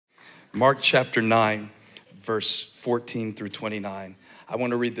Mark chapter 9, verse 14 through 29. I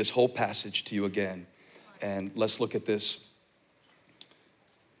want to read this whole passage to you again. And let's look at this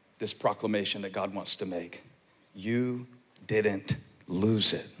proclamation that God wants to make. You didn't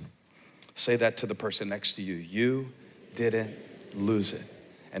lose it. Say that to the person next to you. You didn't lose it.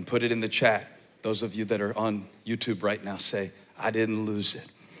 And put it in the chat. Those of you that are on YouTube right now, say, I didn't lose it.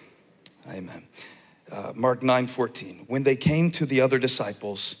 Amen. Mark 9:14. When they came to the other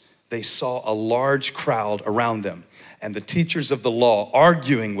disciples, they saw a large crowd around them and the teachers of the law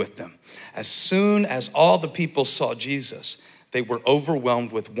arguing with them. As soon as all the people saw Jesus, they were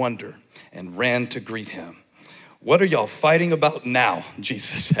overwhelmed with wonder and ran to greet him. What are y'all fighting about now?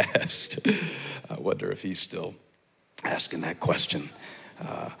 Jesus asked. I wonder if he's still asking that question.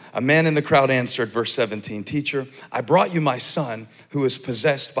 A man in the crowd answered, verse 17, Teacher, I brought you my son who is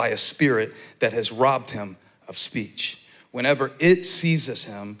possessed by a spirit that has robbed him of speech. Whenever it seizes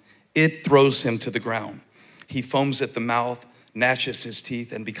him, it throws him to the ground. He foams at the mouth, gnashes his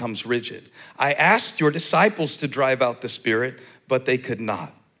teeth, and becomes rigid. I asked your disciples to drive out the spirit, but they could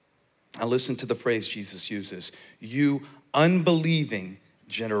not. Now listen to the phrase Jesus uses. You unbelieving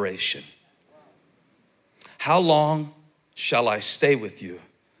generation. How long shall I stay with you?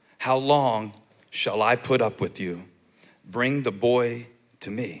 How long shall I put up with you? Bring the boy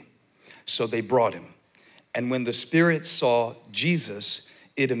to me. So they brought him. And when the spirit saw Jesus,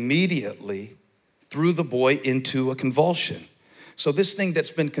 it immediately threw the boy into a convulsion. So this thing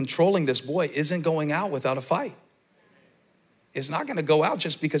that's been controlling this boy isn't going out without a fight. It's not gonna go out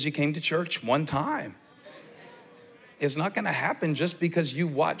just because you came to church one time. It's not gonna happen just because you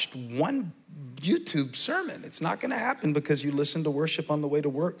watched one YouTube sermon. It's not gonna happen because you listened to worship on the way to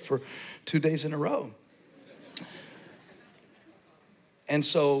work for 2 days in a row. And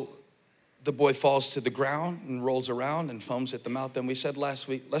so the boy falls to the ground and rolls around and foams at the mouth. And we said last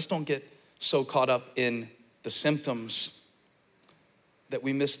week, let's don't get so caught up in the symptoms that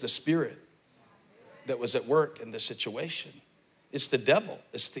we miss the spirit that was at work in this situation. It's the devil,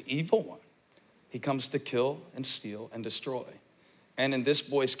 it's the evil one. He comes to kill and steal and destroy. And in this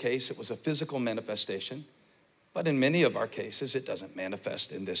boy's case, it was a physical manifestation. But in many of our cases, it doesn't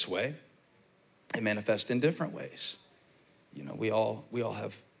manifest in this way. It manifests in different ways. You know, we all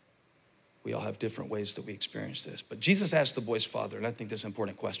have different ways that we experience this. But Jesus asked the boy's father, and I think this is an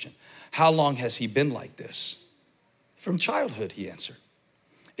important question. How long has he been like this? From childhood, he answered.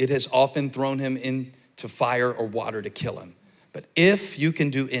 It has often thrown him into fire or water to kill him. But if you can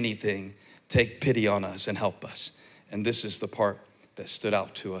do anything, take pity on us and help us. And this is the part that stood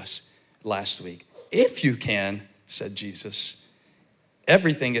out to us last week. If you can, said Jesus,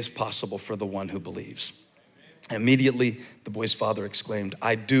 everything is possible for the one who believes. Immediately, the boy's father exclaimed,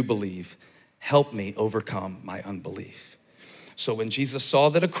 I do believe. Help me overcome my unbelief. So when Jesus saw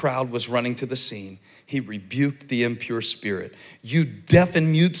that a crowd was running to the scene, he rebuked the impure spirit. You deaf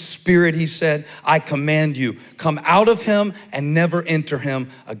and mute spirit, he said, I command you, come out of him and never enter him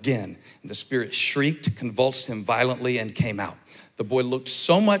again. And the spirit shrieked, convulsed him violently, and came out. The boy looked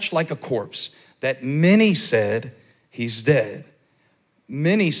so much like a corpse that many said, he's dead.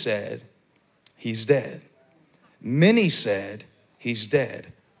 Many said, he's dead. Many said, he's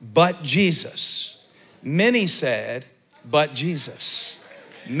dead. But Jesus. Many said, but Jesus.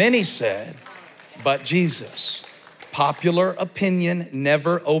 Many said, but Jesus. Popular opinion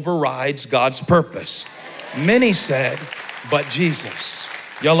never overrides God's purpose. Many said, but Jesus.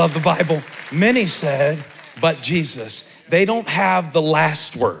 Y'all love the Bible? Many said, but Jesus. They don't have the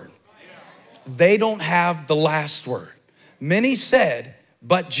last word. They don't have the last word. Many said,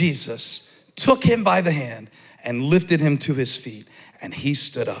 but Jesus took him by the hand and lifted him to his feet, and he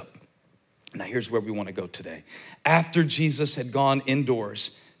stood up. Now here's where we want to go today. After Jesus had gone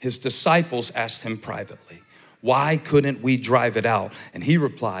indoors, his disciples asked him privately, why couldn't we drive it out? And he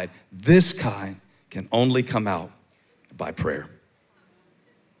replied, this kind can only come out by prayer.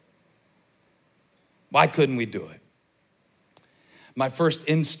 Why couldn't we do it? My first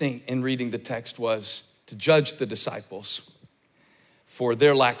instinct in reading the text was to judge the disciples for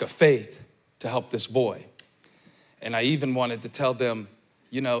their lack of faith to help this boy. And I even wanted to tell them,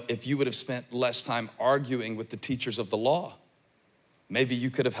 you know, if you would have spent less time arguing with the teachers of the law, maybe you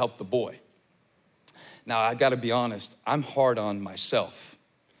could have helped the boy. Now, I gotta be honest, I'm hard on myself.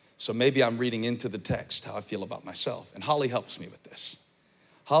 So maybe I'm reading into the text how I feel about myself. And Holly helps me with this.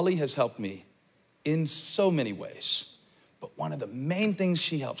 Holly has helped me in so many ways. But one of the main things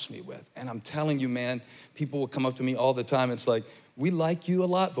she helps me with, and I'm telling you, man, people will come up to me all the time. It's like, we like you a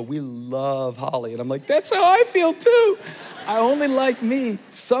lot, but we love Holly. And I'm like, that's how I feel too. I only like me.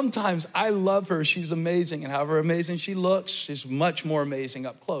 Sometimes I love her. She's amazing. And however amazing she looks, she's much more amazing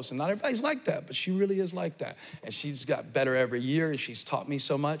up close. And not everybody's like that, but she really is like that. And she's got better every year, and she's taught me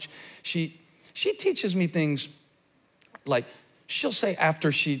so much. She teaches me things like, she'll say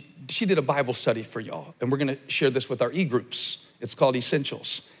after she did a Bible study for y'all, and we're gonna share this with our e-groups. It's called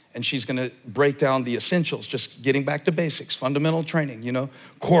Essentials. And she's gonna break down the essentials, just getting back to basics, fundamental training,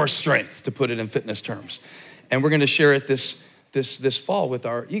 core strength, to put it in fitness terms. And we're gonna share it this fall with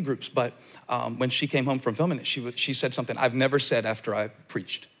our e-groups. But when she came home from filming it, she said something I've never said after I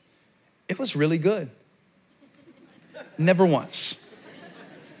preached. It was really good. Never once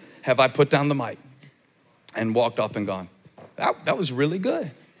have I put down the mic and walked off and gone, that was really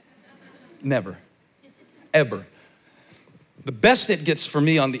good. Never, ever. The best it gets for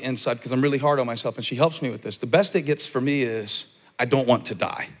me on the inside, because I'm really hard on myself and she helps me with this, the best it gets for me is I don't want to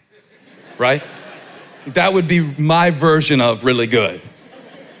die, right? That would be my version of really good.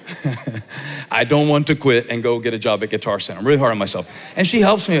 I don't want to quit and go get a job at Guitar Center. I'm really hard on myself. And she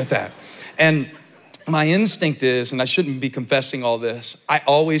helps me with that. And my instinct is, and I shouldn't be confessing all this, I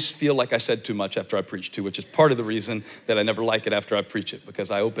always feel like I said too much after I preach too, which is part of the reason that I never like it after I preach it, because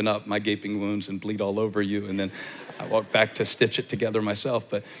I open up my gaping wounds and bleed all over you, and then I walk back to stitch it together myself.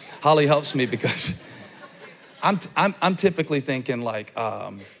 But Holly helps me because I'm typically thinking like,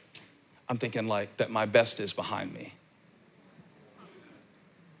 that my best is behind me.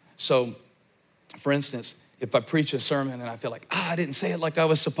 So, for instance, if I preach a sermon and I feel like, I didn't say it like I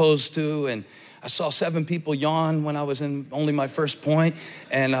was supposed to, and I saw 7 people yawn when I was in only my first point,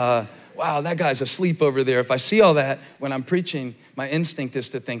 and wow, that guy's asleep over there. If I see all that when I'm preaching, my instinct is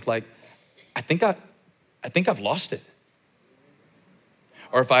to think like, I think I've lost it.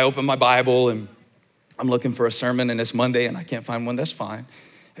 Or if I open my Bible and I'm looking for a sermon and it's Monday and I can't find one, that's fine.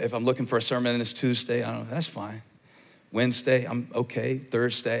 If I'm looking for a sermon and it's Tuesday, I don't know, that's fine. Wednesday, I'm okay.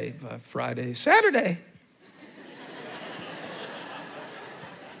 Thursday, Friday, Saturday.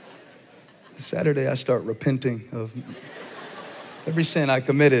 Saturday, I start repenting of every sin I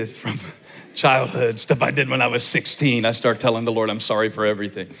committed from childhood, stuff I did when I was 16. I start telling the Lord I'm sorry for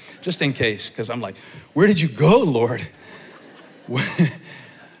everything, just in case, because I'm like, where did you go, Lord? I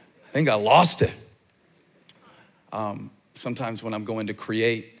think I lost it. Sometimes when I'm going to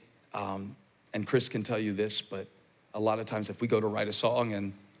create, and Chris can tell you this, but a lot of times if we go to write a song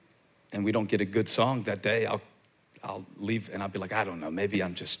and we don't get a good song that day, I'll leave and I'll be like, I don't know, maybe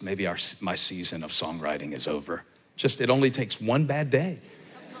my season of songwriting is over. It only takes one bad day,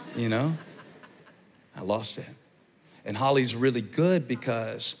 I lost it. And Holly's really good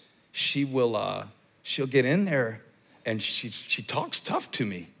because she'll get in there and she talks tough to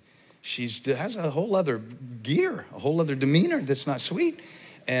me. She has a whole other gear, a whole other demeanor that's not sweet.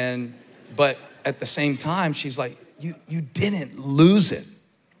 But at the same time, she's like, you didn't lose it.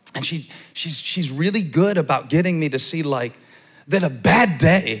 And she's really good about getting me to see like that a bad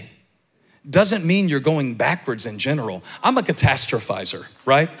day doesn't mean you're going backwards in general. I'm a catastrophizer,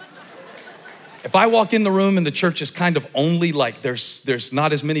 right? If I walk in the room and the church is kind of only like there's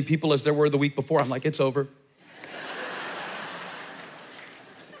not as many people as there were the week before, I'm like, it's over.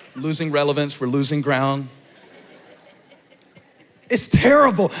 Losing relevance, we're losing ground. It's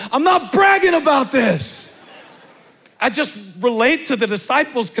terrible. I'm not bragging about this. I just relate to the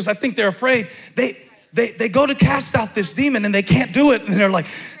disciples because I think they're afraid. They go to cast out this demon and they can't do it. And they're like,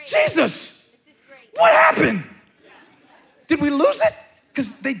 Jesus, what happened? Did we lose it?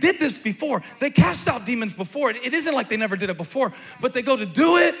 Because they did this before. They cast out demons before. It isn't like they never did it before, but they go to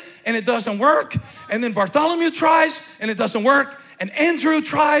do it and it doesn't work. And then Bartholomew tries and it doesn't work. And Andrew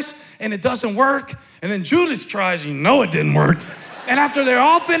tries and it doesn't work. And then Judas tries, and it didn't work. And after they're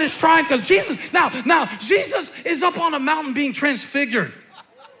all finished trying, because now Jesus is up on a mountain being transfigured.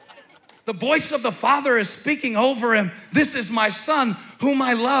 The voice of the Father is speaking over him. This is my son whom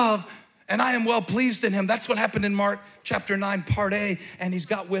I love, and I am well pleased in him. That's what happened in Mark chapter 9, part A. And he's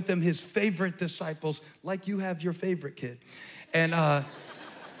got with him his favorite disciples, like you have your favorite kid. And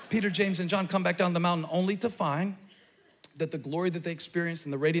Peter, James, and John come back down the mountain only to find that the glory that they experienced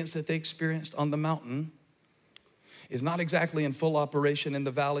and the radiance that they experienced on the mountain is not exactly in full operation in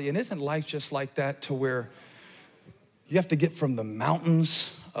the valley. And isn't life just like that, to where you have to get from the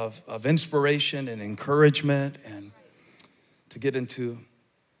mountains of inspiration and encouragement and to get into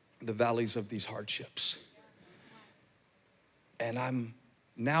the valleys of these hardships? And I'm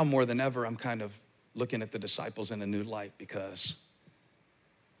now more than ever, I'm kind of looking at the disciples in a new light, because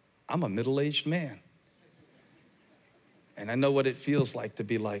I'm a middle-aged man. And I know what it feels like to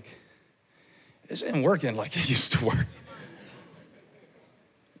be like, this isn't working like it used to work.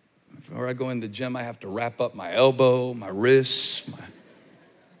 Before I go in the gym, I have to wrap up my elbow, my wrists.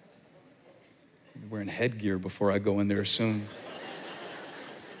 I'm wearing headgear before I go in there soon.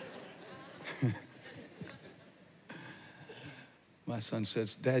 My son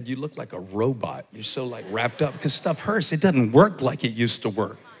says, Dad, you look like a robot. You're so like wrapped up because stuff hurts. It doesn't work like it used to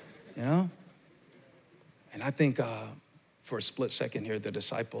work, you know? And I think for a split second here, the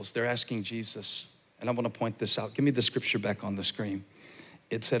disciples, they're asking Jesus, and I want to point this out. Give me the scripture back on the screen.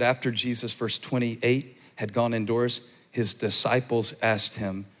 It said after Jesus, verse 28, had gone indoors, his disciples asked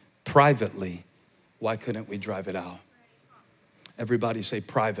him privately, why couldn't we drive it out? Everybody say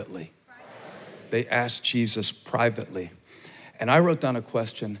privately. They asked Jesus privately. And I wrote down a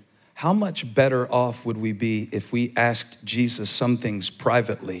question, how much better off would we be if we asked Jesus some things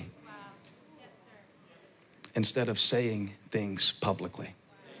privately instead of saying things publicly?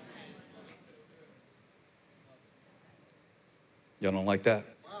 Y'all don't like that?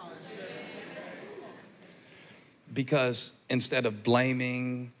 Because instead of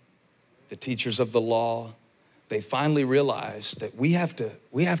blaming the teachers of the law, they finally realized that we have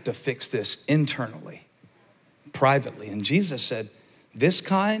to fix this internally, privately. And Jesus said, this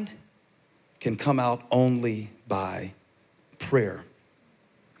kind can come out only by prayer.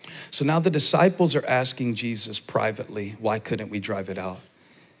 So now the disciples are asking Jesus privately, why couldn't we drive it out?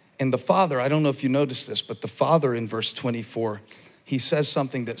 And the Father, I don't know if you noticed this, but the Father in verse 24, he says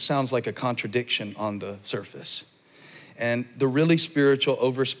something that sounds like a contradiction on the surface. And the really spiritual,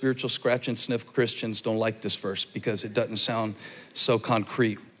 over spiritual, scratch and sniff Christians don't like this verse because it doesn't sound so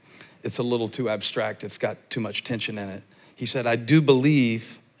concrete. It's a little too abstract. It's got too much tension in it. He said, I do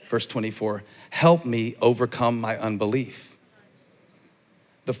believe, verse 24, help me overcome my unbelief.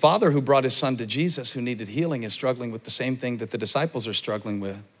 The father who brought his son to Jesus who needed healing is struggling with the same thing that the disciples are struggling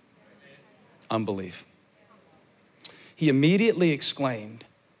with, unbelief. He immediately exclaimed,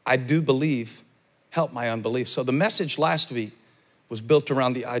 I do believe, help my unbelief. So the message last week was built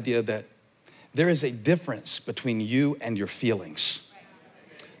around the idea that there is a difference between you and your feelings.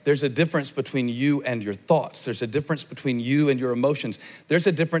 There's a difference between you and your thoughts. There's a difference between you and your emotions. There's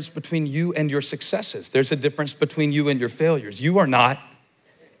a difference between you and your successes. There's a difference between you and your failures. You are not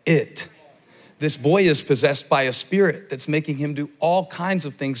it. This boy is possessed by a spirit that's making him do all kinds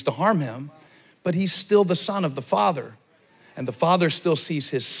of things to harm him, but he's still the son of the Father. And the Father still sees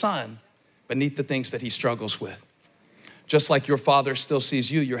his son beneath the things that he struggles with. Just like your Father still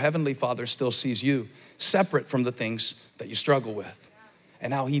sees you, your heavenly Father still sees you separate from the things that you struggle with.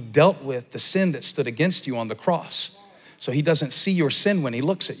 And how he dealt with the sin that stood against you on the cross. So he doesn't see your sin when he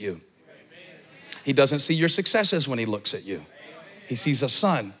looks at you. He doesn't see your successes when he looks at you. He sees a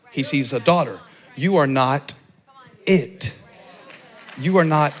son, he sees a daughter. You are not it. You are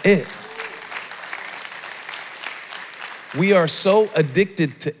not it. We are so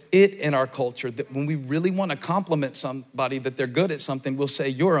addicted to it in our culture that when we really want to compliment somebody that they're good at something, we'll say,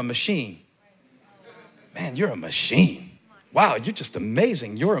 you're a machine. Man, you're a machine. Wow, you're just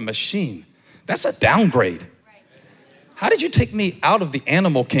amazing. You're a machine. That's a downgrade. How did you take me out of the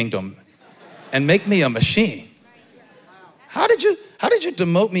animal kingdom and make me a machine? How did you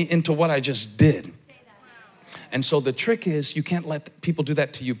demote me into what I just did? And so the trick is you can't let people do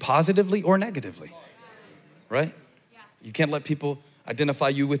that to you positively or negatively, right? You can't let people identify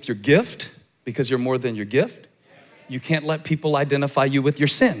you with your gift because you're more than your gift. You can't let people identify you with your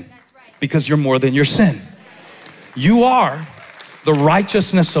sin because you're more than your sin. You are the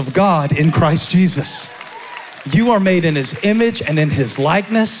righteousness of God in Christ Jesus. You are made in his image and in his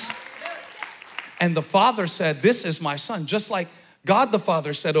likeness. And the Father said, this is my son. Just like God the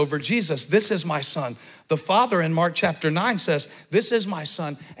Father said over Jesus, this is my son. The Father in Mark chapter 9 says, this is my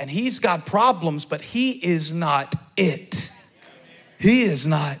son. And he's got problems, but he is not it. He is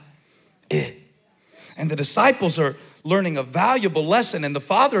not it. And the disciples are learning a valuable lesson, and the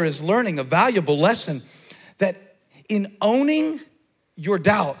Father is learning a valuable lesson that in owning your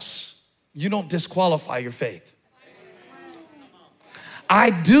doubts, you don't disqualify your faith. I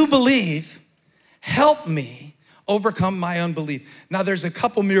do believe, help me overcome my unbelief. Now there's a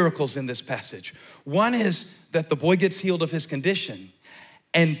couple miracles in this passage. One is that the boy gets healed of his condition.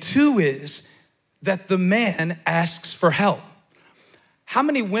 And two is that the man asks for help. How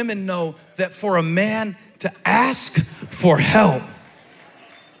many women know that for a man to ask for help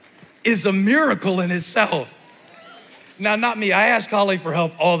is a miracle in itself? Now, not me. I ask Holly for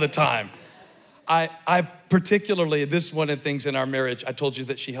help all the time. I particularly, this is one of the things in our marriage, I told you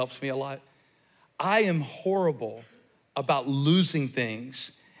that she helps me a lot. I am horrible about losing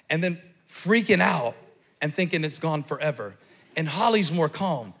things and then freaking out and thinking it's gone forever. And Holly's more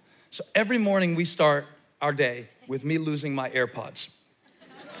calm. So every morning we start our day with me losing my AirPods.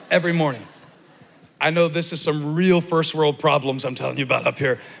 Every morning. I know this is some real first world problems I'm telling you about up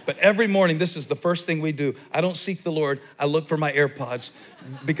here, but every morning this is the first thing we do. I don't seek the Lord, I look for my AirPods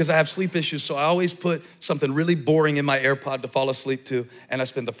because I have sleep issues, so I always put something really boring in my AirPod to fall asleep to, and I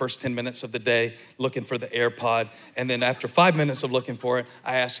spend the first 10 minutes of the day looking for the AirPod, and then after 5 minutes of looking for it,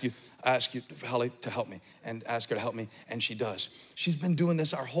 I ask you, Holly, to help me, and ask her to help me, and she does. She's been doing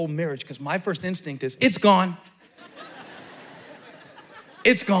this our whole marriage because my first instinct is, it's gone.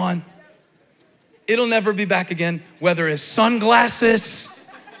 It's gone. It'll never be back again, whether it's sunglasses,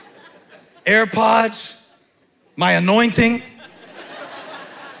 AirPods, my anointing.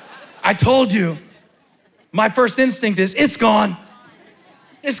 I told you, my first instinct is, it's gone.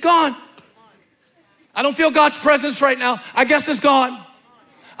 It's gone. I don't feel God's presence right now. I guess it's gone.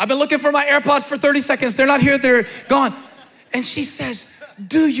 I've been looking for my AirPods for 30 seconds. They're not here, they're gone. And she says,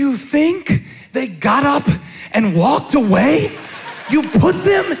 do you think they got up and walked away? You put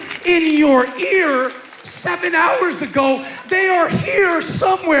them in your ear 7 hours ago. They are here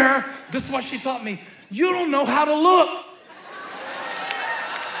somewhere. This is what she taught me. You don't know how to look.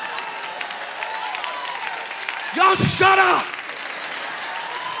 Y'all shut up.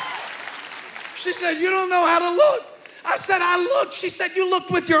 She said, you don't know how to look. I said, I looked. She said, you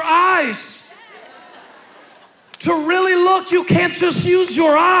looked with your eyes. To really look, you can't just use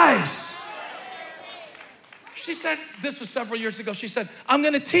your eyes. She said, this was several years ago, she said, I'm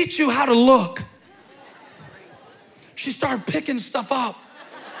gonna teach you how to look. She started picking stuff up.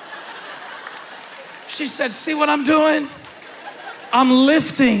 She said, see what I'm doing? I'm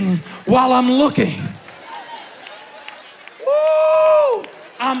lifting while I'm looking. Woo!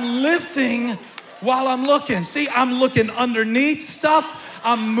 I'm lifting while I'm looking. See, I'm looking underneath stuff.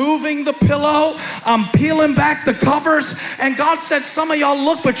 I'm moving the pillow. I'm peeling back the covers. And God said, some of y'all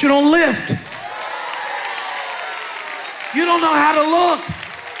look, but you don't lift. You don't know how to look.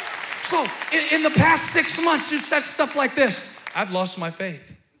 So in the past 6 months, you said stuff like this. I've lost my faith.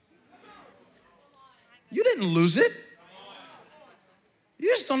 You didn't lose it. You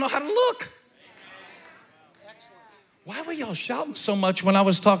just don't know how to look. Why were y'all shouting so much when I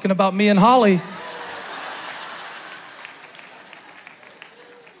was talking about me and Holly?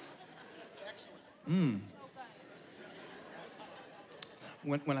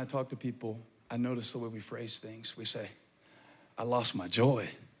 When I talk to people, I notice the way we phrase things. We say, I lost my joy.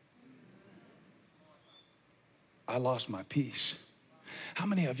 I lost my peace. How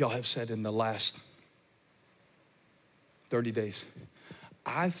many of y'all have said in the last 30 days,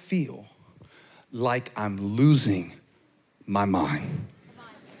 I feel like I'm losing my mind?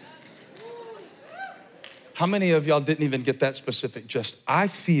 How many of y'all didn't even get that specific? Just, I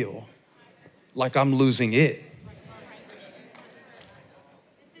feel like I'm losing it.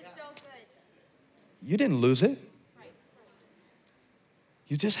 This is so good. You didn't lose it.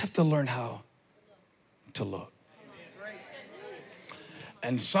 You just have to learn how to look.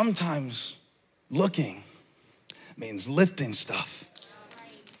 And sometimes looking means lifting stuff,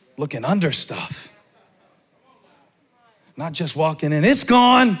 looking under stuff, not just walking in, it's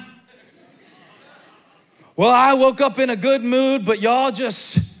gone. Well, I woke up in a good mood, but y'all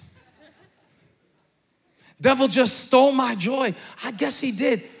just, devil just stole my joy. I guess he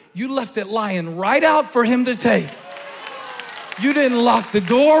did. You left it lying right out for him to take. You didn't lock the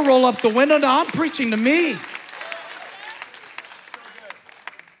door, roll up the window. Now I'm preaching to me.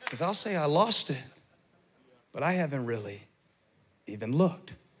 Because I'll say I lost it, but I haven't really even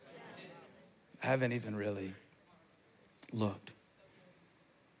looked. I haven't even really looked.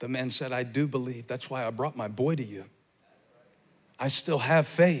 The man said, I do believe. That's why I brought my boy to you. I still have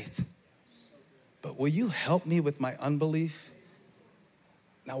faith. But will you help me with my unbelief?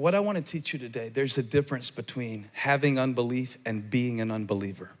 Now, what I want to teach you today, there's a difference between having unbelief and being an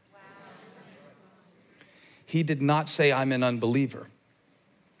unbeliever. He did not say, I'm an unbeliever.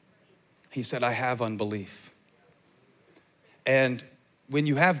 He said, I have unbelief. And when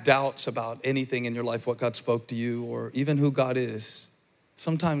you have doubts about anything in your life, what God spoke to you, or even who God is,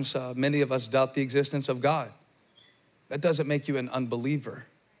 sometimes many of us doubt the existence of God. That doesn't make you an unbeliever.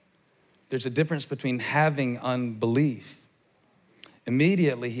 There's a difference between having unbelief.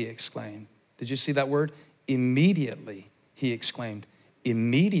 Immediately, he exclaimed. Did you see that word? Immediately, he exclaimed.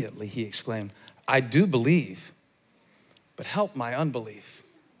 Immediately, he exclaimed, I do believe, but help my unbelief.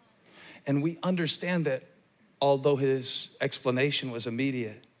 And we understand that although his explanation was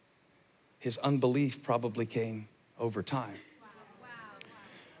immediate, his unbelief probably came over time.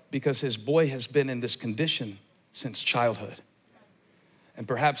 Because his boy has been in this condition since childhood. And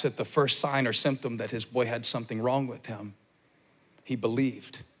perhaps at the first sign or symptom that his boy had something wrong with him, he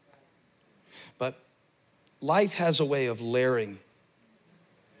believed. But life has a way of layering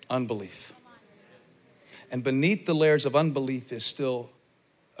unbelief. And beneath the layers of unbelief is still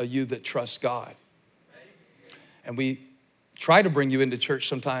a you that trusts God. And we try to bring you into church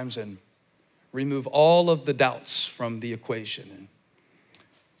sometimes and remove all of the doubts from the equation. And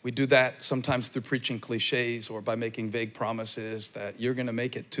we do that sometimes through preaching cliches or by making vague promises that you're gonna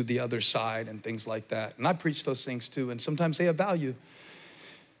make it to the other side and things like that. And I preach those things too, and sometimes they have value.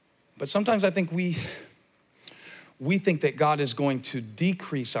 But sometimes I think we think that God is going to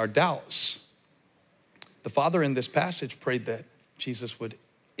decrease our doubts. The Father in this passage prayed that Jesus would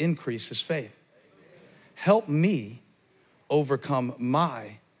increase his faith. Help me overcome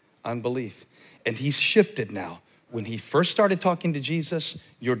my unbelief. And he's shifted now. When he first started talking to Jesus,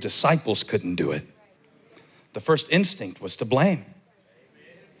 your disciples couldn't do it. The first instinct was to blame.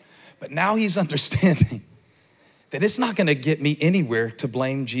 But now he's understanding that it's not gonna get me anywhere to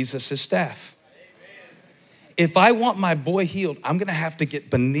blame Jesus' staff. If I want my boy healed, I'm gonna have to get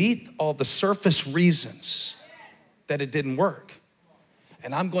beneath all the surface reasons that it didn't work.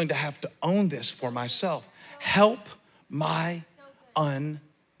 And I'm going to have to own this for myself. Help my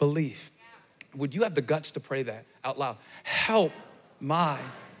unbelief. Would you have the guts to pray that out loud? Help my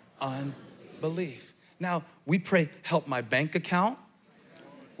unbelief. Now, we pray, help my bank account.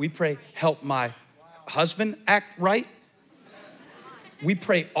 We pray, help my husband act right. We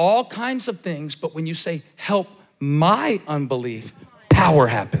pray all kinds of things, but when you say, help my unbelief, power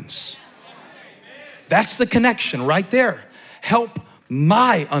happens. That's the connection right there. Help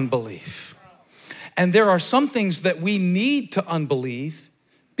my unbelief. And there are some things that we need to unbelieve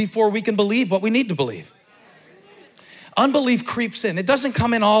before we can believe what we need to believe. Unbelief creeps in. It doesn't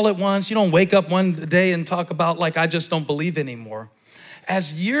come in all at once. You don't wake up one day and talk about like, I just don't believe anymore.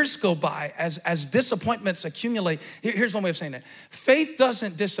 As years go by, as disappointments accumulate, here's one way of saying it. Faith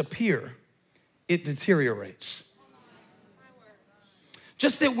doesn't disappear, it deteriorates.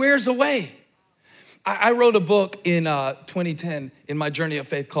 Just it wears away. I wrote a book in 2010 in my journey of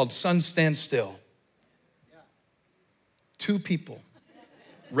faith called Sun Stand Still. 2 people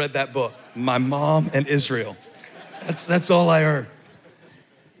read that book, my mom and Israel. That's all I heard.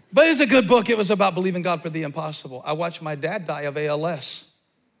 But it's a good book. It was about believing God for the impossible. I watched my dad die of ALS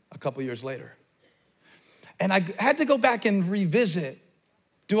a couple years later. And I had to go back and revisit,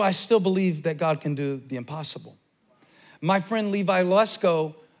 do I still believe that God can do the impossible? My friend Levi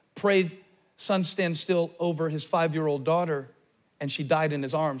Lesko prayed Sun Stand Still over his 5-year-old daughter, and she died in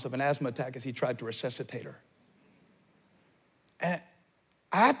his arms of an asthma attack as he tried to resuscitate her. And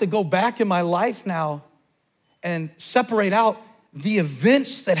I have to go back in my life now and separate out the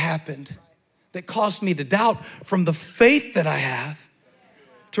events that happened that caused me to doubt from the faith that I have,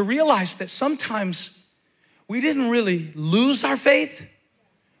 to realize that sometimes we didn't really lose our faith,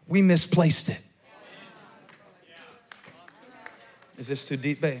 we misplaced it. Is this too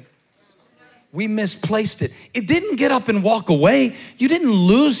deep, babe? We misplaced it. It didn't get up and walk away. You didn't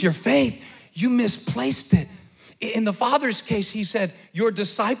lose your faith. You misplaced it. In the Father's case, he said, your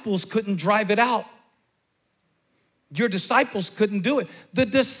disciples couldn't drive it out. Your disciples couldn't do it. The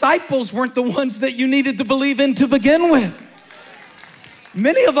disciples weren't the ones that you needed to believe in to begin with.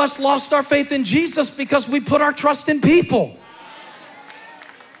 Many of us lost our faith in Jesus because we put our trust in people.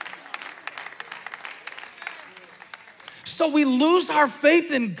 So we lose our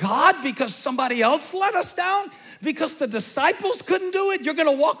faith in God because somebody else let us down, because the disciples couldn't do it. You're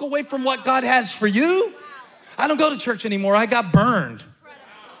gonna walk away from what God has for you. I don't go to church anymore. I got burned.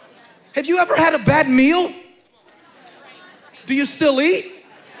 Have you ever had a bad meal? Do you still eat?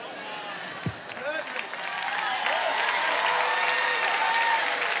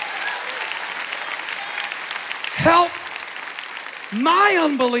 Help my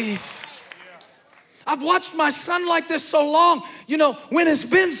unbelief. I've watched my son like this so long. You know, when it's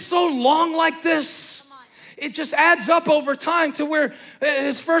been so long like this, it just adds up over time to where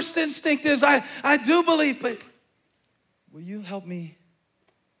his first instinct is, I do believe, but will you help me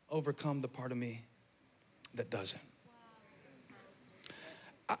overcome the part of me that doesn't?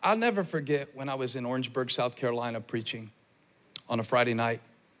 I'll never forget when I was in Orangeburg, South Carolina, preaching on a Friday night.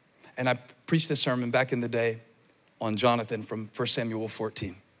 And I preached this sermon back in the day on Jonathan from 1 Samuel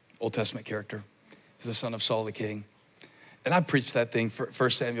 14, Old Testament character. He's the son of Saul the king. And I preached that thing, 1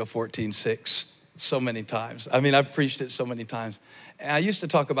 Samuel 14:6, so many times. I mean, I've preached it so many times. And I used to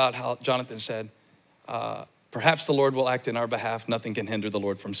talk about how Jonathan said, perhaps the Lord will act in our behalf. Nothing can hinder the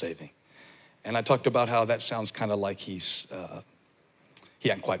Lord from saving. And I talked about how that sounds kind of like he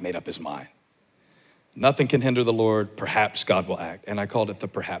hadn't quite made up his mind. Nothing can hinder the Lord. Perhaps God will act. And I called it the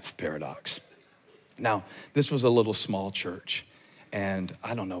perhaps paradox. Now, this was a little small church. And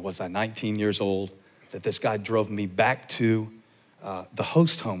I don't know, was I 19 years old that this guy drove me back to the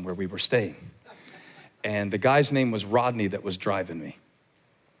host home where we were staying. And the guy's name was Rodney that was driving me.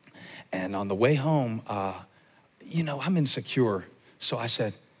 And on the way home, I'm insecure. So I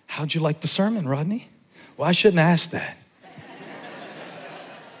said, how'd you like the sermon, Rodney? Well, I shouldn't ask that.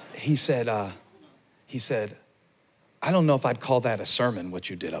 He said, I don't know if I'd call that a sermon, what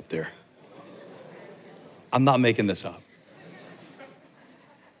you did up there. I'm not making this up.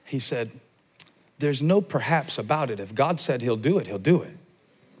 He said, there's no perhaps about it. If God said he'll do it, he'll do it.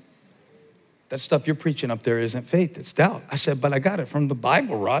 That stuff you're preaching up there isn't faith, it's doubt. I said, but I got it from the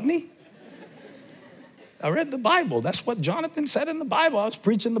Bible, Rodney. I read the Bible. That's what Jonathan said in the Bible. I was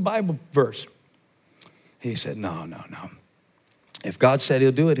preaching the Bible verse. He said, no. If God said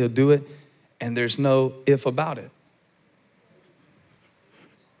he'll do it, he'll do it. And there's no if about it.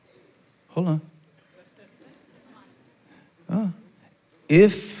 Hold on.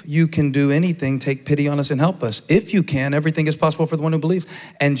 If you can do anything, take pity on us and help us. If you can, everything is possible for the one who believes.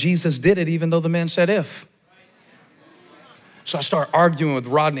 And Jesus did it even though the man said if. So I started arguing with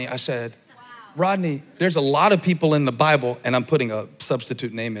Rodney. I said, Rodney, there's a lot of people in the Bible, and I'm putting a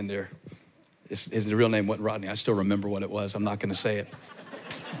substitute name in there. His real name wasn't Rodney. I still remember what it was. I'm not going to say it.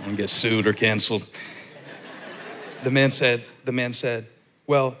 I'm going to get sued or canceled. The man said,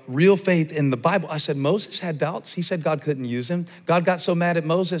 well, real faith in the Bible. I said, Moses had doubts. He said God couldn't use him. God got so mad at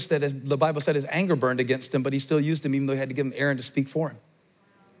Moses that the Bible said his anger burned against him, but he still used him even though he had to give him Aaron to speak for him.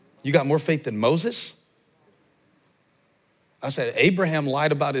 You got more faith than Moses? I said, Abraham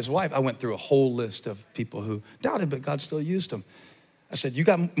lied about his wife. I went through a whole list of people who doubted, but God still used them. I said, you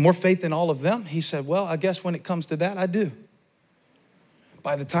got more faith than all of them? He said, well, I guess when it comes to that, I do.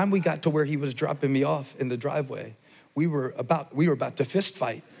 By the time we got to where he was dropping me off in the driveway, we were about to fist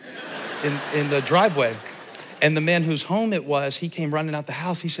fight in the driveway. And the man whose home it was, he came running out the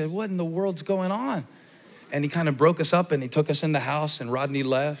house. He said, what in the world's going on? And he kind of broke us up and he took us in the house, and Rodney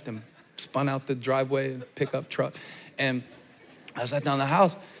left and spun out the driveway in the pickup truck. And I sat down in the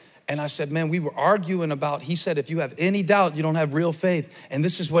house and I said, man, we were arguing about, he said, if you have any doubt, you don't have real faith. And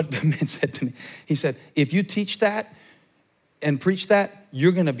this is what the man said to me. He said, if you teach that and preach that,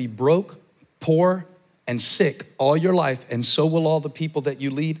 you're going to be broke, poor, and sick all your life. And so will all the people that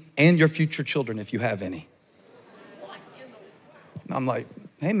you lead and your future children if you have any. And I'm like,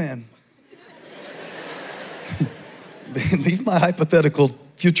 hey, man, leave my hypothetical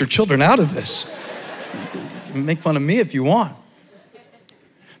future children out of this. You can make fun of me if you want.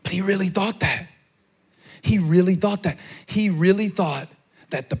 But he really thought that. He really thought that. He really thought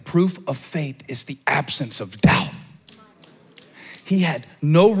that the proof of faith is the absence of doubt. He had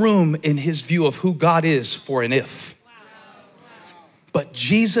no room in his view of who God is for an if. But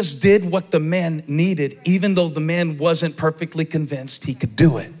Jesus did what the man needed, even though the man wasn't perfectly convinced he could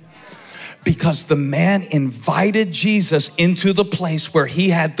do it. Because the man invited Jesus into the place where he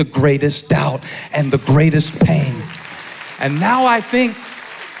had the greatest doubt and the greatest pain. And now I think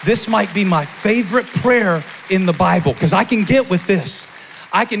this might be my favorite prayer in the Bible, because I can get with this.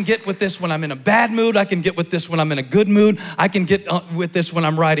 I can get with this when I'm in a bad mood. I can get with this when I'm in a good mood. I can get with this when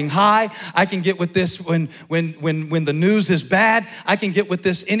I'm riding high. I can get with this when the news is bad. I can get with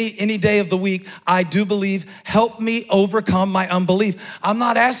this any day of the week. I do believe, help me overcome my unbelief. I'm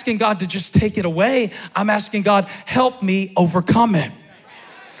not asking God to just take it away. I'm asking God, help me overcome it.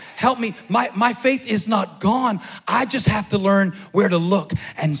 Help me. My faith is not gone. I just have to learn where to look.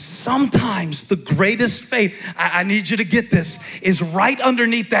 And sometimes the greatest faith, I need you to get this, is right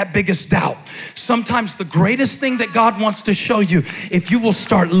underneath that biggest doubt. Sometimes the greatest thing that God wants to show you, if you will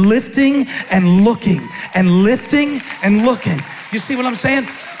start lifting and looking and lifting and looking. You see what I'm saying?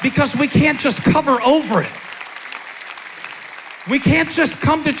 Because we can't just cover over it. We can't just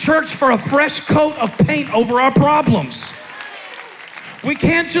come to church for a fresh coat of paint over our problems. We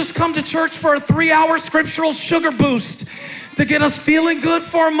can't just come to church for a 3-hour scriptural sugar boost to get us feeling good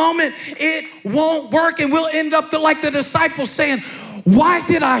for a moment. It won't work, and we'll end up like the disciples saying, why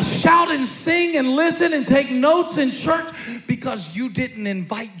did I shout and sing and listen and take notes in church? Because you didn't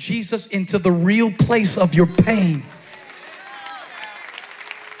invite Jesus into the real place of your pain.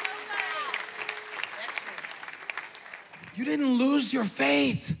 You didn't lose your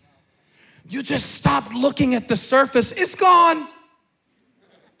faith. You just stopped looking at the surface. It's gone.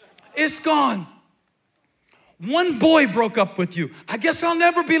 It's gone. One boy broke up with you. I guess I'll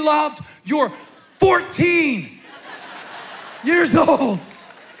never be loved. You're 14 years old.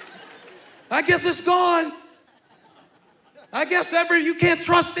 I guess it's gone. I guess you can't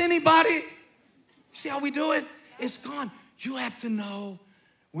trust anybody. See how we do it? It's gone. You have to know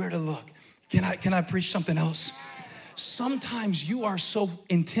where to look. Can I preach something else? Sometimes you are so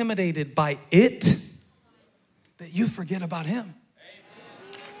intimidated by it that you forget about him.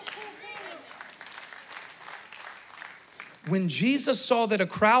 When Jesus saw that a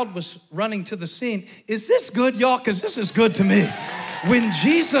crowd was running to the scene, is this good, y'all? Because this is good to me. When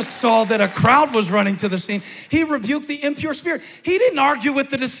Jesus saw that a crowd was running to the scene, he rebuked the impure spirit. He didn't argue with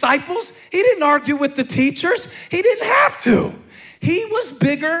the disciples. He didn't argue with the teachers. He didn't have to. He was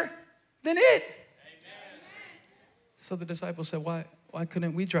bigger than it. So the disciples said, why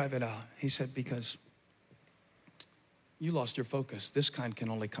couldn't we drive it out? He said, because you lost your focus. This kind can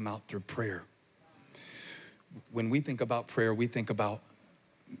only come out through prayer. When we think about prayer, we think about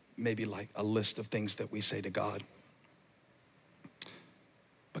maybe like a list of things that we say to God.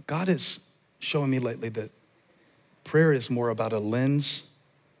 But God is showing me lately that prayer is more about a lens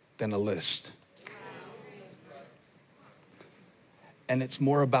than a list. And it's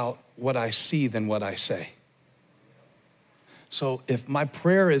more about what I see than what I say. So if my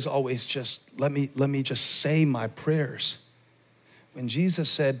prayer is always just, let me just say my prayers. When Jesus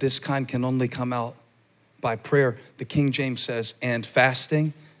said this kind can only come out by prayer, the King James says, and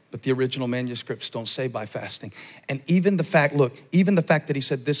fasting, but the original manuscripts don't say by fasting. And even the fact that he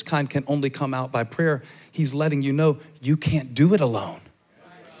said this kind can only come out by prayer, he's letting you know you can't do it alone.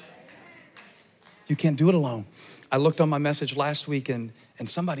 You can't do it alone. I looked on my message last week and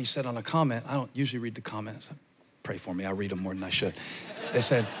somebody said on a comment, I don't usually read the comments. Pray for me, I read them more than I should. They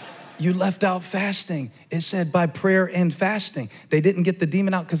said, you left out fasting. It said by prayer and fasting. They didn't get the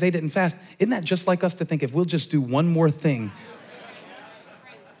demon out because they didn't fast. Isn't that just like us to think if we'll just do one more thing,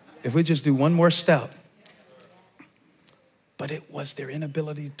 if we just do one more step? But it was their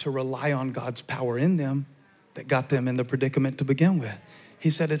inability to rely on God's power in them that got them in the predicament to begin with. He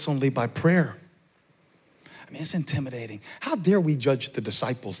said it's only by prayer. I mean, it's intimidating. How dare we judge the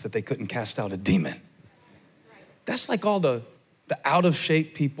disciples that they couldn't cast out a demon? That's like all the out of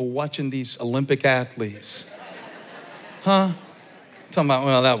shape people watching these Olympic athletes. Huh? Talking about,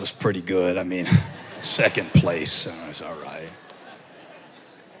 well, that was pretty good. I mean, second place, it's all right.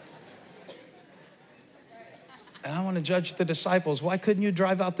 And I want to judge the disciples. Why couldn't you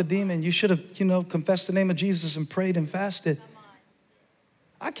drive out the demon? You should have, confessed the name of Jesus and prayed and fasted.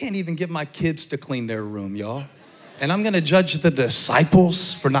 I can't even get my kids to clean their room, y'all. And I'm going to judge the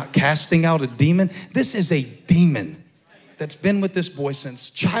disciples for not casting out a demon. This is a demon that's been with this boy since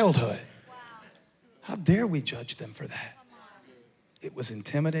childhood. How dare we judge them for that? It was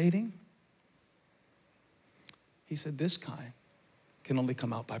intimidating. He said, this kind can only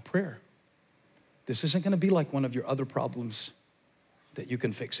come out by prayer. This isn't going to be like one of your other problems that you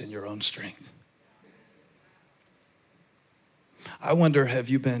can fix in your own strength. I wonder, have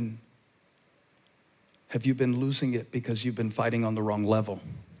you been losing it because you've been fighting on the wrong level?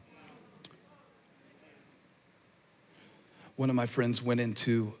 One of my friends went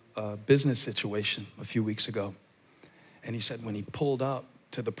into a business situation a few weeks ago, and he said when he pulled up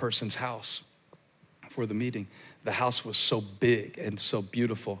to the person's house for the meeting, the house was so big and so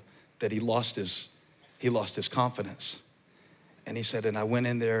beautiful that he lost his confidence. And he said, and I went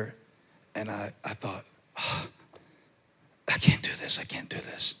in there and I thought, oh, I can't do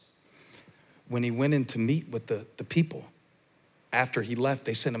this. When he went in to meet with the people, after he left,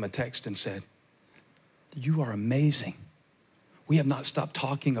 they sent him a text and said, you are amazing. We have not stopped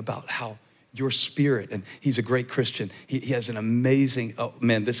talking about how your spirit, and he's a great Christian. He has an amazing, oh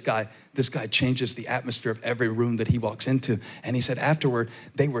man, this guy changes the atmosphere of every room that he walks into. And he said afterward,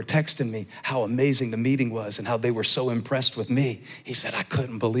 they were texting me how amazing the meeting was and how they were so impressed with me. He said, I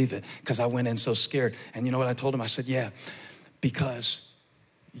couldn't believe it because I went in so scared. And you know what I told him? I said, yeah, because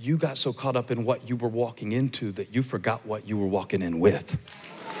you got so caught up in what you were walking into that you forgot what you were walking in with.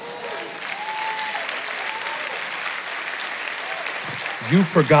 You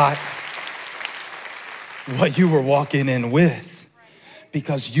forgot what you were walking in with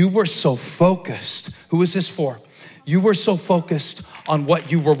because you were so focused. Who is this for? You were so focused on what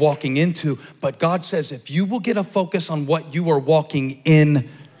you were walking into, but God says if you will get a focus on what you are walking in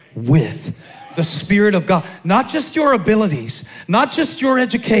with, the Spirit of God, not just your abilities, not just your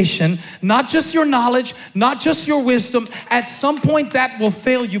education, not just your knowledge, not just your wisdom. At some point that will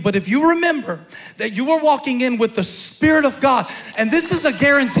fail you. But if you remember that you are walking in with the Spirit of God, and this is a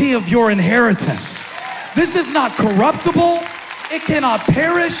guarantee of your inheritance. This is not corruptible. It cannot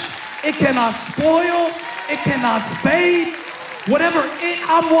perish. It cannot spoil. It cannot fade. Whatever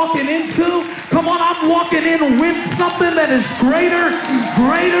I'm walking into, come on, I'm walking in with something that is greater.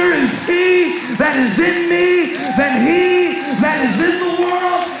 Greater is he that is in me than he that is in the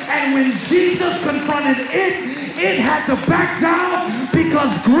world. And when Jesus confronted it, it had to back down because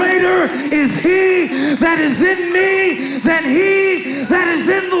greater is he that is in me than he that is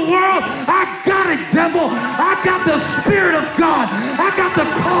in the world. I got it, devil. I got the Spirit of God. I got the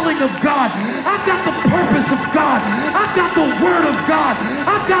calling of God. I've got the purpose of God. I've got the Word of God.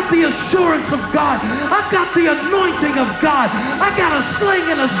 I've got the assurance of God. I've got the anointing of God. I got a sling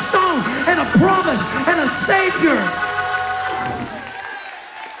and a stone and a promise and a Savior.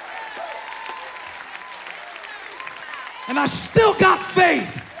 And I still got faith.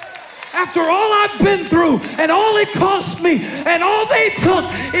 After all I've been through and all it cost me and all they took,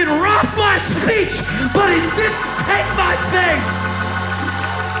 it robbed my speech, but it didn't take my faith.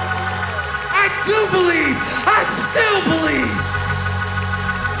 I do believe. I still believe.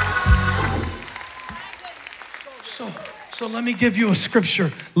 So let me give you a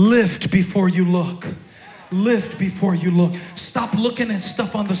scripture. Lift before you look. Lift before you look. Stop looking at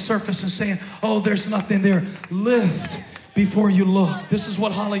stuff on the surface and saying, oh, there's nothing there. Lift before you look. This is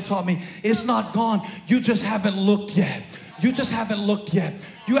what Holly taught me. It's not gone. You just haven't looked yet. You just haven't looked yet.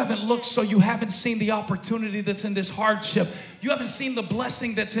 You haven't looked, so you haven't seen the opportunity that's in this hardship. You haven't seen the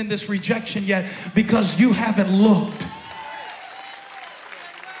blessing that's in this rejection yet because you haven't looked.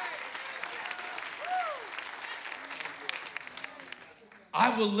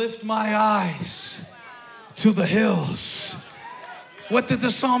 I will lift my eyes to the hills. What did the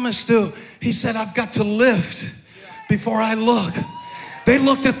psalmist do? He said, I've got to lift before I look. They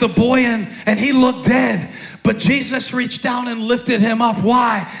looked at the boy and he looked dead, but Jesus reached down and lifted him up.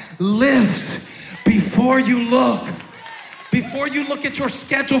 Why? Lift before you look. Before you look at your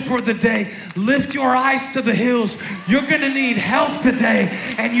schedule for the day, lift your eyes to the hills. You're gonna need help today,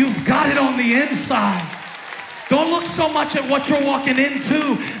 and you've got it on the inside. Don't look so much at what you're walking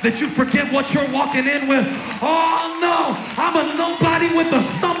into that you forget what you're walking in with. Oh no, I'm a nobody with a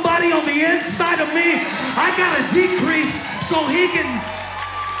somebody on the inside of me. I gotta decrease so he can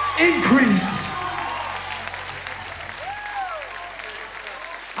increase.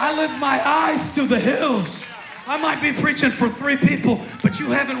 I lift my eyes to the hills. I might be preaching for 3 people, but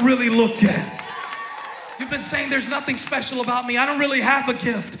you haven't really looked yet. You've been saying there's nothing special about me. I don't really have a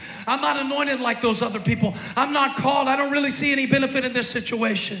gift. I'm not anointed like those other people. I'm not called. I don't really see any benefit in this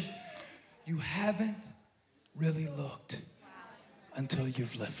situation. You haven't really looked until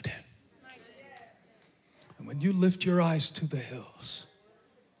you've lifted. And when you lift your eyes to the hills,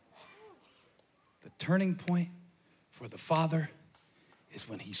 the turning point for the Father is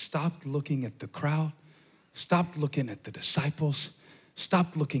when he stopped looking at the crowd, stopped looking at the disciples,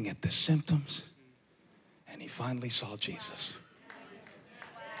 stopped looking at the symptoms, and he finally saw Jesus.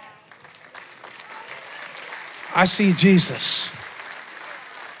 I see Jesus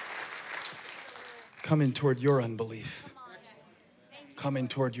coming toward your unbelief, coming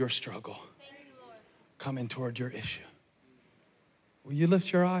toward your struggle, coming toward your issue. Will you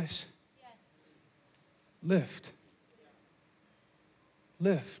lift your eyes? Lift.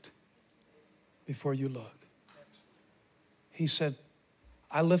 Lift before you look. He said,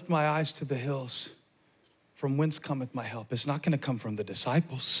 I lift my eyes to the hills. From whence cometh my help? It's not going to come from the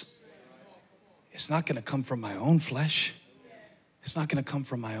disciples. It's not going to come from my own flesh. It's not going to come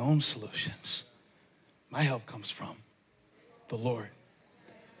from my own solutions. My help comes from the Lord,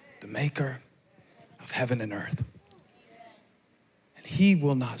 the maker of heaven and earth. And he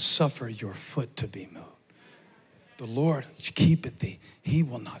will not suffer your foot to be moved. The Lord keepeth thee. He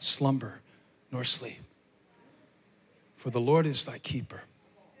will not slumber nor sleep. For the Lord is thy keeper.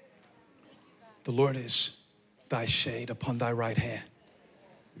 The Lord is thy shade upon thy right hand.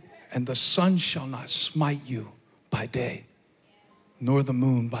 And the sun shall not smite you by day, nor the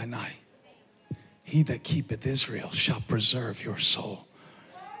moon by night. He that keepeth Israel shall preserve your soul,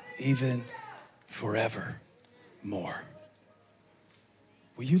 even forevermore.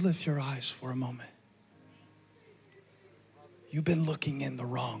 Will you lift your eyes for a moment? You've been looking in the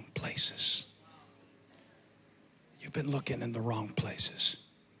wrong places. You've been looking in the wrong places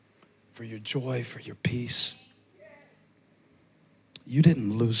for your joy, for your peace. You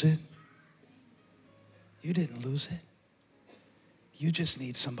didn't lose it. You didn't lose it. You just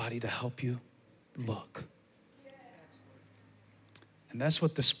need somebody to help you look. And that's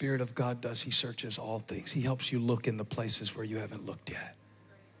what the Spirit of God does. He searches all things. He helps you look in the places where you haven't looked yet.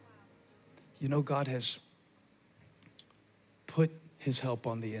 You know, God has put his help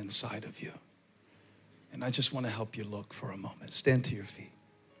on the inside of you. And I just want to help you look for a moment. Stand to your feet.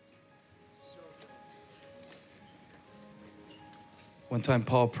 One time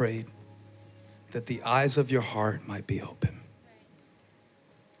Paul prayed that the eyes of your heart might be open.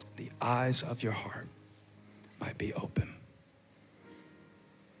 The eyes of your heart might be open.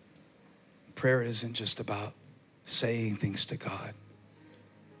 Prayer isn't just about saying things to God.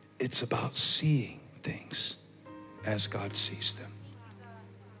 It's about seeing things as God sees them.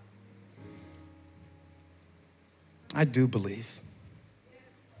 I do believe.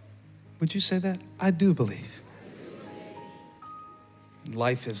 Would you say that? I do believe.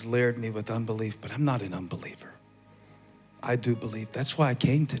 Life has layered me with unbelief, but I'm not an unbeliever. I do believe. That's why I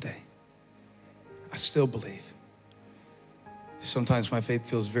came today. I still believe. Sometimes my faith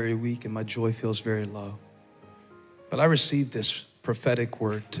feels very weak and my joy feels very low. But I received this prophetic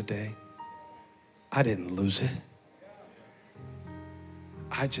word today. I didn't lose it.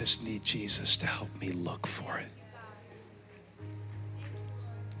 I just need Jesus to help me look for it.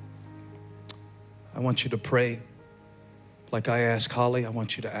 I want you to pray like I asked Holly. I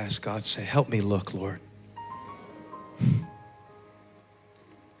want you to ask God, say, help me look, Lord.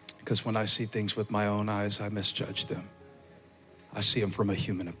 Because when I see things with my own eyes, I misjudge them. I see them from a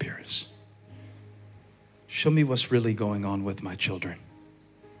human appearance. Show me what's really going on with my children.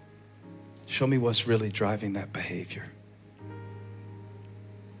 Show me what's really driving that behavior.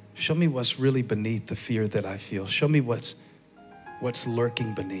 Show me what's really beneath the fear that I feel. Show me what's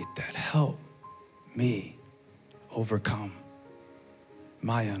lurking beneath that. Help me overcome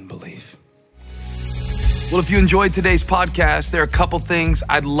my unbelief. Well, if you enjoyed today's podcast, there are a couple things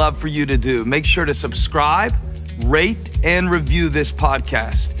I'd love for you to do. Make sure to subscribe, rate, and review this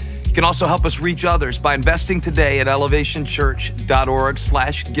podcast. You can also help us reach others by investing today at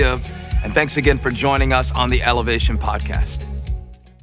elevationchurch.org/give. And thanks again for joining us on the Elevation Podcast.